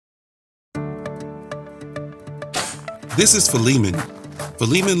This is Philemon.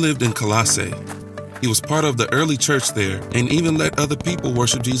 Philemon lived in Colossae. He was part of the early church there and even let other people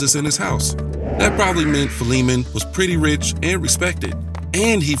worship Jesus in his house. That probably meant Philemon was pretty rich and respected,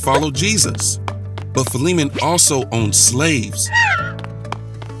 and he followed Jesus. But Philemon also owned slaves.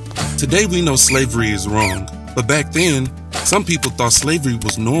 Today we know slavery is wrong, but back then, some people thought slavery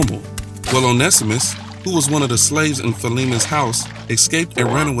was normal. Well, Onesimus, who was one of the slaves in Philemon's house, escaped and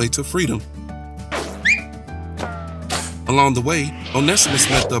ran away to freedom. Along the way, Onesimus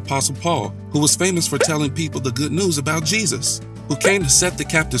met the Apostle Paul, who was famous for telling people the good news about Jesus, who came to set the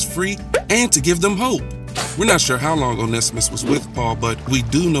captives free and to give them hope. We're not sure how long Onesimus was with Paul, but we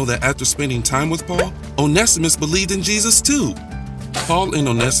do know that after spending time with Paul, Onesimus believed in Jesus too. Paul and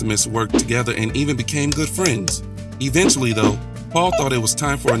Onesimus worked together and even became good friends. Eventually, though, Paul thought it was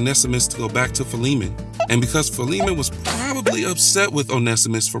time for Onesimus to go back to Philemon. And because Philemon was probably upset with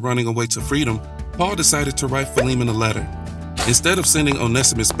Onesimus for running away to freedom, Paul decided to write Philemon a letter. Instead of sending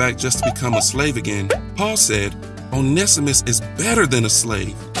Onesimus back just to become a slave again, Paul said, "Onesimus is better than a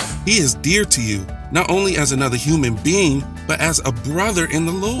slave. He is dear to you, not only as another human being, but as a brother in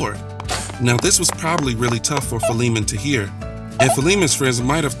the Lord." Now, this was probably really tough for Philemon to hear, and Philemon's friends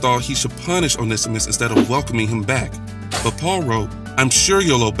might have thought he should punish Onesimus instead of welcoming him back. But Paul wrote, "I'm sure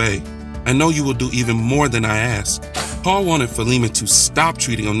you'll obey. I know you will do even more than I ask." Paul wanted Philemon to stop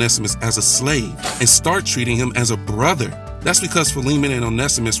treating Onesimus as a slave and start treating him as a brother. That's because Philemon and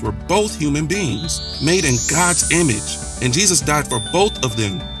Onesimus were both human beings, made in God's image, and Jesus died for both of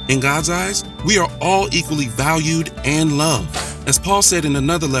them. In God's eyes, we are all equally valued and loved. As Paul said in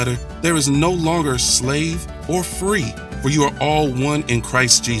another letter, there is no longer slave or free, for you are all one in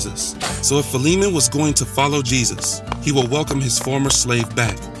Christ Jesus. So if Philemon was going to follow Jesus, he will welcome his former slave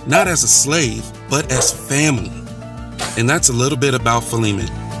back, not as a slave, but as family. And that's a little bit about Philemon.